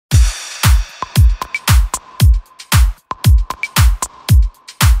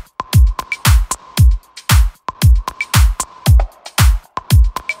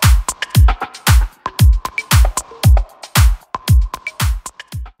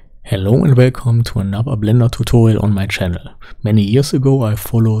Hello and welcome to another Blender tutorial on my channel. Many years ago I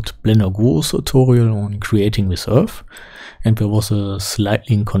followed Blender Guru's tutorial on creating with Earth, and there was a slight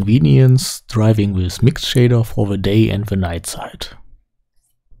inconvenience driving with mixed shader for the day and the night side.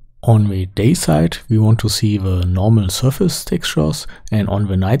 On the day side we want to see the normal surface textures, and on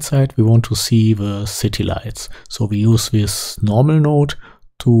the night side we want to see the city lights. So we use this normal node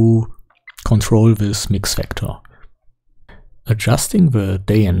to control this mix vector. Adjusting the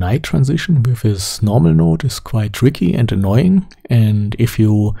day and night transition with this normal node is quite tricky and annoying, and if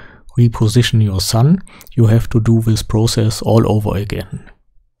you reposition your sun, you have to do this process all over again.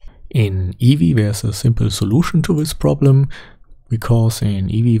 In Eevee there's a simple solution to this problem, because in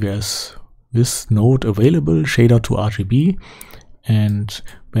Eevee there's this node available, shader to RGB, and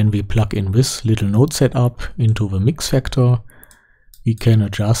when we plug in this little node setup into the mix vector, we can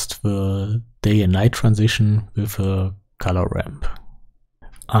adjust the day and night transition with a color ramp.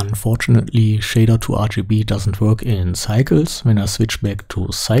 Unfortunately, shader to RGB doesn't work in cycles. When I switch back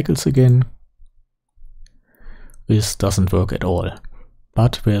to cycles again, this doesn't work at all.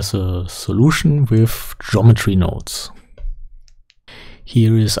 But there's a solution with geometry nodes.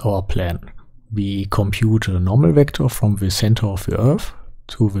 Here is our plan. We compute a normal vector from the center of the Earth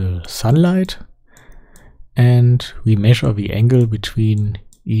to the sunlight, and we measure the angle between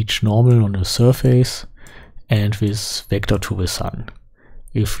each normal on the surface and this vector to the sun.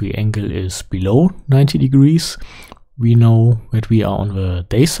 If the angle is below 90 degrees, we know that we are on the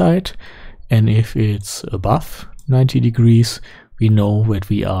day side, and if it's above 90 degrees, we know that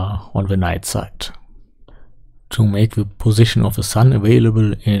we are on the night side. To make the position of the sun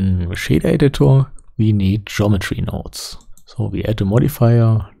available in the shader editor, we need geometry nodes. So we add a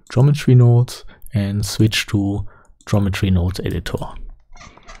modifier, geometry nodes, and switch to geometry nodes editor.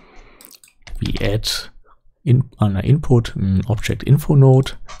 We add under input an object info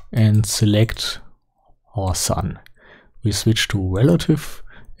node and select our sun. We switch to relative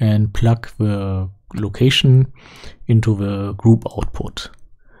and plug the location into the group output.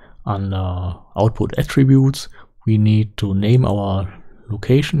 Under output attributes we need to name our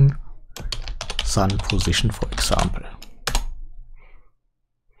location sun position, for example.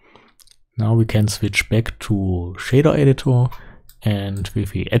 Now we can switch back to shader editor, and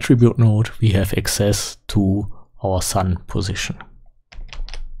with the attribute node we have access to our sun position.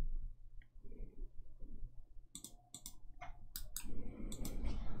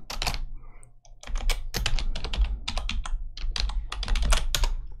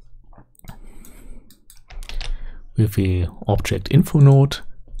 With the object info node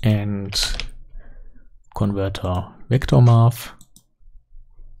and converter vector math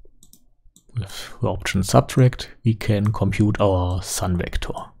with the option subtract, we can compute our sun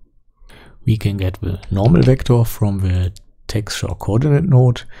vector. We can get the normal vector from the texture coordinate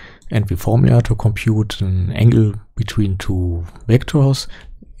node, and the formula to compute an angle between two vectors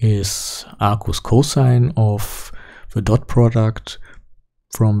is arcus cosine of the dot product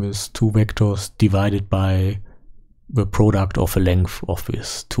from these two vectors divided by the product of the length of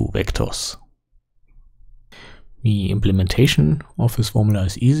these two vectors. The implementation of this formula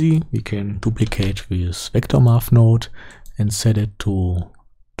is easy. We can duplicate this vector math node and set it to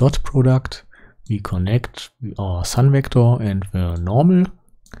dot product. We connect our sun vector and the normal,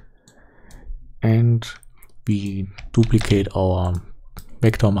 and we duplicate our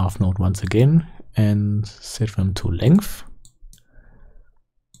vector math node once again and set them to length.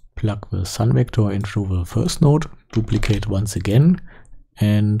 Plug the sun vector into the first node, duplicate once again,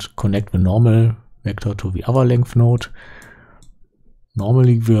 and connect the normal vector to the other length node.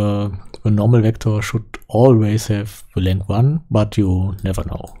 Normally the normal vector should always have the length 1, but you never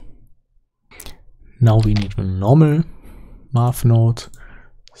know. Now we need the normal math node,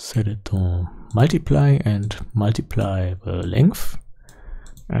 set it to multiply and multiply the length,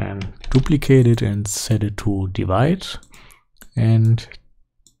 and duplicate it and set it to divide, and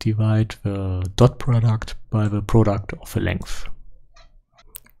divide the dot product by the product of the length.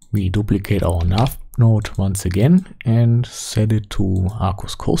 We duplicate our nav node once again and set it to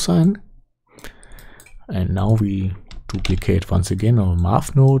arcus cosine. And now we duplicate once again our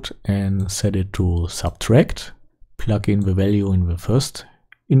math node and set it to subtract. Plug in the value in the first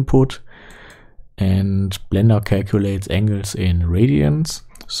input, and Blender calculates angles in radians,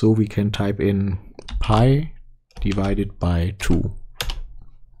 so we can type in pi divided by 2.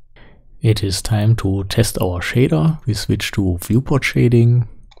 It is time to test our shader. We switch to viewport shading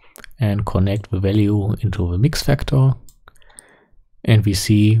and connect the value into the mix vector, and we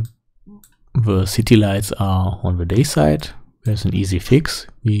see the city lights are on the day side. There's an easy fix.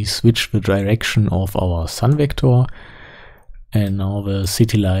 We switch the direction of our sun vector and now the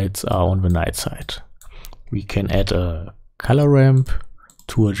city lights are on the night side. We can add a color ramp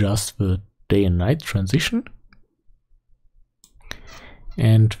to adjust the day and night transition.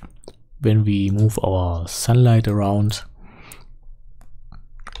 And when we move our sunlight around,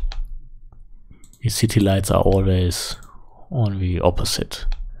 the city lights are always on the opposite.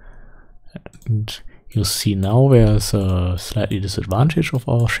 And you see now there's a slightly disadvantage of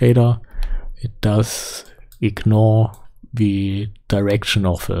our shader. It does ignore the direction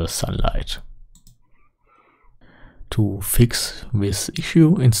of the sunlight. To fix this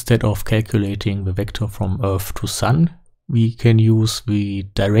issue, instead of calculating the vector from Earth to Sun, we can use the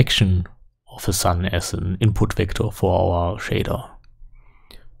direction of the Sun as an input vector for our shader.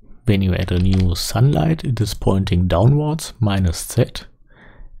 When you add a new sunlight, it is pointing downwards, -z,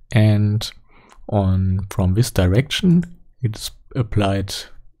 and from this direction it is applied,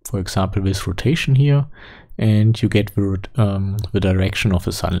 for example, this rotation here, and you get the direction of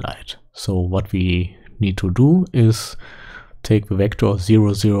the sunlight. So what we need to do is take the vector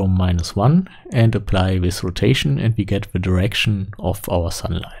 0, 0, -1 and apply this rotation, and we get the direction of our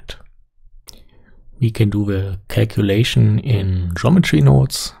sunlight. We can do the calculation in geometry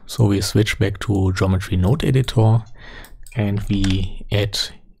nodes. So we switch back to geometry node editor and we add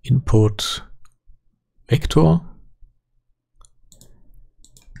input vector,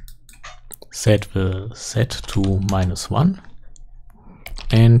 set the z to -1,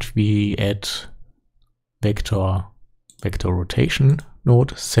 and we add vector rotation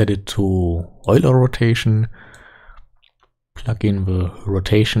node, set it to Euler rotation, plug in the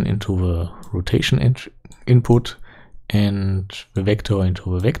rotation into the rotation input and the vector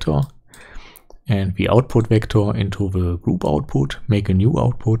into the vector, and the output vector into the group output, make a new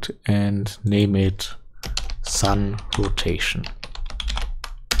output and name it sun rotation.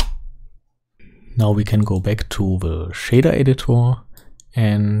 Now we can go back to the shader editor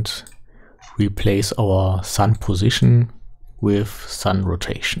and replace our sun position with sun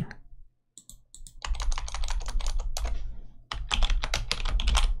rotation.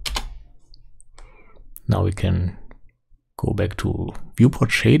 Now we can go back to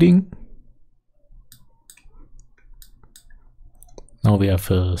viewport shading. Now we have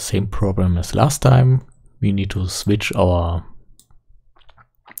the same problem as last time. We need to switch our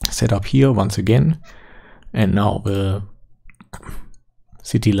setup here once again. And now the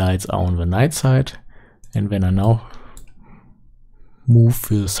city lights are on the night side. And when I now move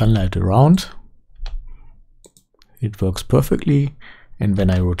the sunlight around, it works perfectly. And when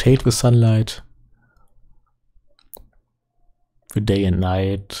I rotate the sunlight, the day and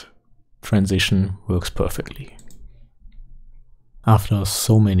night transition works perfectly. After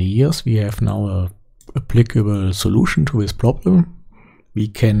so many years, we have now an applicable solution to this problem. We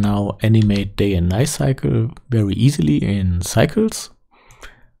can now animate day and night cycle very easily in cycles.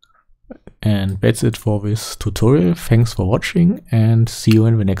 And that's it for this tutorial. Thanks for watching and see you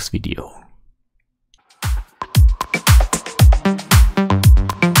in the next video.